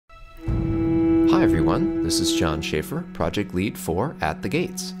Hi everyone, this is Jon Shafer, project lead for At the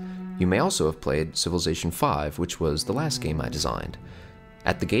Gates. You may also have played Civilization V, which was the last game I designed.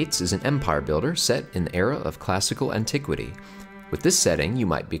 At the Gates is an empire builder set in the era of classical antiquity. With this setting, you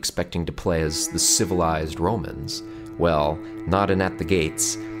might be expecting to play as the civilized Romans. Well, not in At the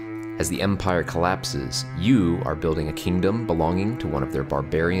Gates. As the empire collapses, you are building a kingdom belonging to one of their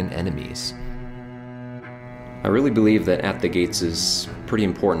barbarian enemies. I really believe that At the Gates is pretty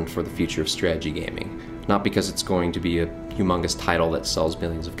important for the future of strategy gaming. Not because it's going to be a humongous title that sells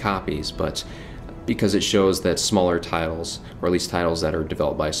millions of copies, but because it shows that smaller titles, or at least titles that are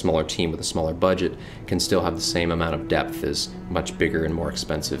developed by a smaller team with a smaller budget, can still have the same amount of depth as much bigger and more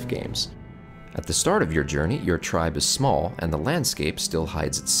expensive games. At the start of your journey, your tribe is small and the landscape still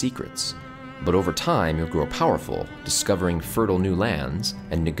hides its secrets. But over time, you'll grow powerful, discovering fertile new lands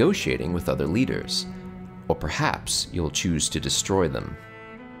and negotiating with other leaders. Or perhaps you'll choose to destroy them.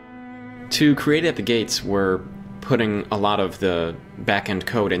 To create At the Gates, we're putting a lot of the back-end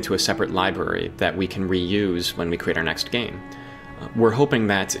code into a separate library that we can reuse when we create our next game. We're hoping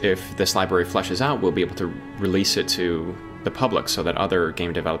that if this library fleshes out, we'll be able to release it to the public so that other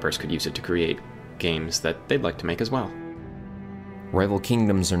game developers could use it to create games that they'd like to make as well. Rival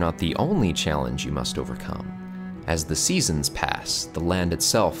kingdoms are not the only challenge you must overcome. As the seasons pass, the land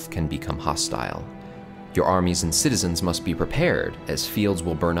itself can become hostile. Your armies and citizens must be prepared, as fields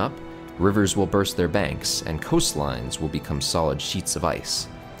will burn up, rivers will burst their banks, and coastlines will become solid sheets of ice.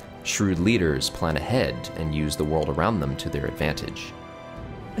 Shrewd leaders plan ahead and use the world around them to their advantage.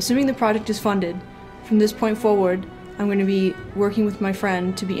 Assuming the project is funded, from this point forward, I'm going to be working with my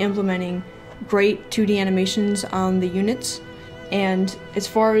friend to be implementing great 2D animations on the units, and as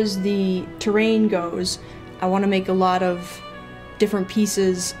far as the terrain goes, I want to make a lot of different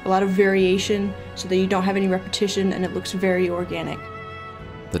pieces, a lot of variation, so that you don't have any repetition and it looks very organic.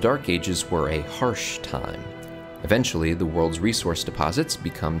 The Dark Ages were a harsh time. Eventually, the world's resource deposits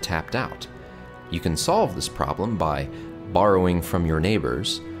become tapped out. You can solve this problem by borrowing from your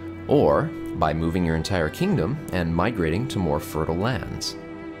neighbors, or by moving your entire kingdom and migrating to more fertile lands.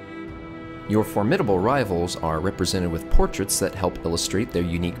 Your formidable rivals are represented with portraits that help illustrate their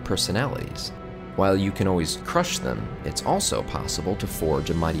unique personalities. While you can always crush them, it's also possible to forge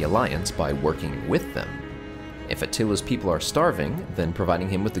a mighty alliance by working with them. If Attila's people are starving, then providing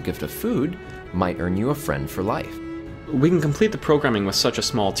him with the gift of food might earn you a friend for life. We can complete the programming with such a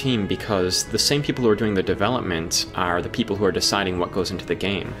small team because the same people who are doing the development are the people who are deciding what goes into the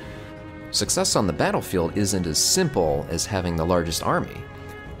game. Success on the battlefield isn't as simple as having the largest army.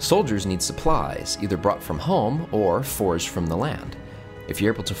 Soldiers need supplies, either brought from home or forged from the land. If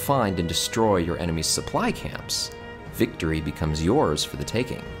you're able to find and destroy your enemy's supply camps, victory becomes yours for the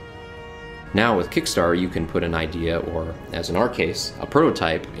taking. Now with Kickstarter, you can put an idea, or as in our case, a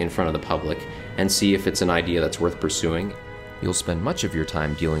prototype, in front of the public and see if it's an idea that's worth pursuing. You'll spend much of your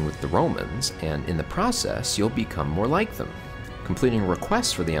time dealing with the Romans, and in the process, you'll become more like them. Completing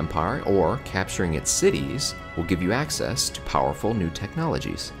requests for the Empire or capturing its cities will give you access to powerful new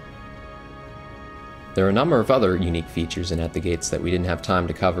technologies. There are a number of other unique features in At the Gates that we didn't have time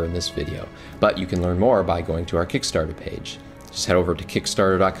to cover in this video, but you can learn more by going to our Kickstarter page. Just head over to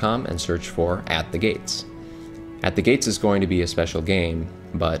Kickstarter.com and search for At the Gates. At the Gates is going to be a special game,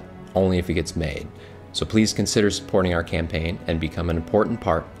 but only if it gets made. So please consider supporting our campaign and become an important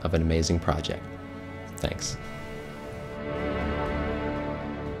part of an amazing project. Thanks.